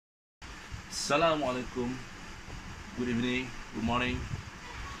Assalamualaikum. Good evening, good morning.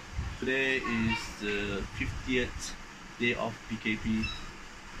 Today is the 50th day of PKP,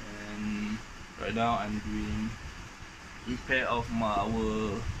 and right now I'm doing repair of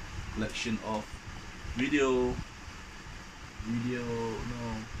our collection of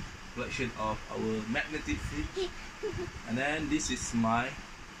collection of our magnetic fridge. And then this is my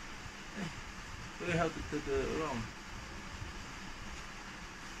how to turn around.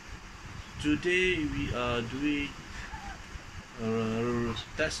 Today we are doing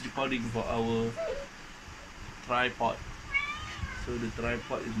test recording for our tripod. So the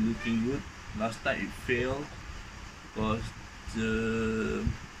tripod is looking good. Last time it failed because the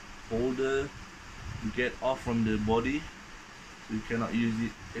holder get off from the body, so you cannot use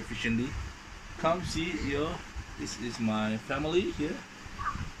it efficiently. Come see here. This is my family here.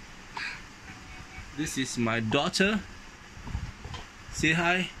 This is my daughter. Say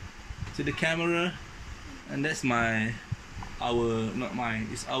hi to the camera. And that's not mine,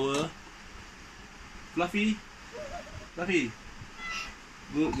 it's our Fluffy,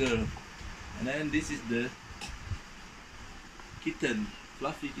 good girl. And then this is the kitten,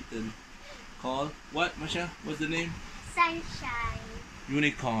 Fluffy kitten, called what, Masha? What's the name? Sunshine.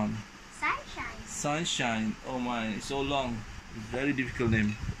 Unicorn. Sunshine. Oh my, so long. Very difficult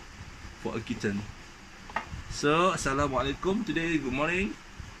name for a kitten. So, Assalamualaikum. Today, good morning.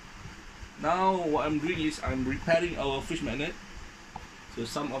 Now, what I'm doing is I'm repairing our fridge magnet. So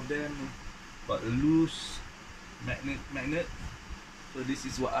some of them got a loose magnet. So this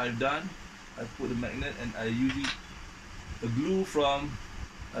is what I've done. I put the magnet and I use it a glue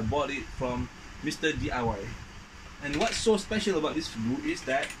I bought it from Mr. DIY. And what's so special about this glue is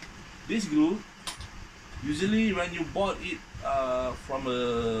that this glue, usually when you bought it from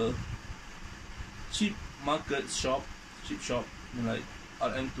a cheap shop, like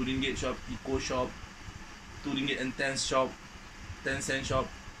RM 2 ringgit shop, Eco shop, 2 ringgit and 10 shop, 10-cent shop.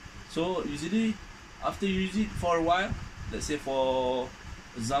 So usually after you use it for a while, let's say for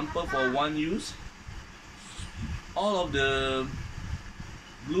example for one use, all of the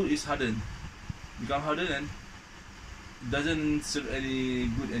glue is hardened, become hardened, and doesn't serve any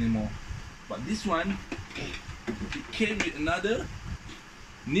good anymore. But this one, it came with another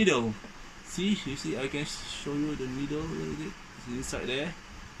needle. See, you see, I can show you the needle. It's inside there.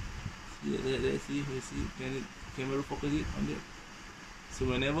 See there, see, you see, camera focus it on there. So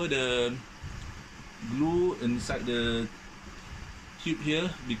whenever the glue inside the tube here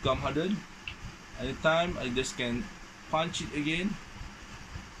become hardened, anytime I just can punch it again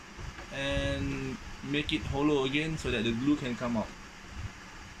and make it hollow again so that the glue can come out.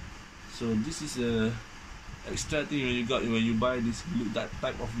 So this is a extra thing when you buy this glue, that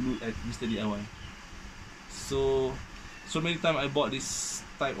type of glue at Mr. DIY. So many times I bought this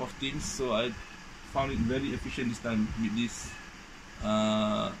type of things, so I found it very efficient this time with this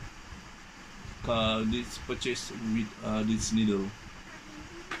purchase with this needle.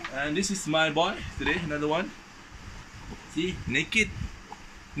 And this is my boy today, another one. See, naked,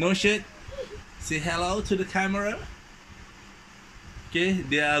 no shirt. Say hello to the camera. Okay,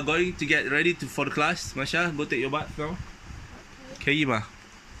 they are going to get ready for the class. Masha, go take your bath now. Okay, Yima.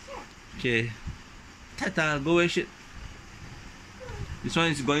 Okay. Tata, go wear shit. This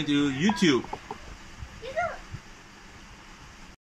one is going to YouTube.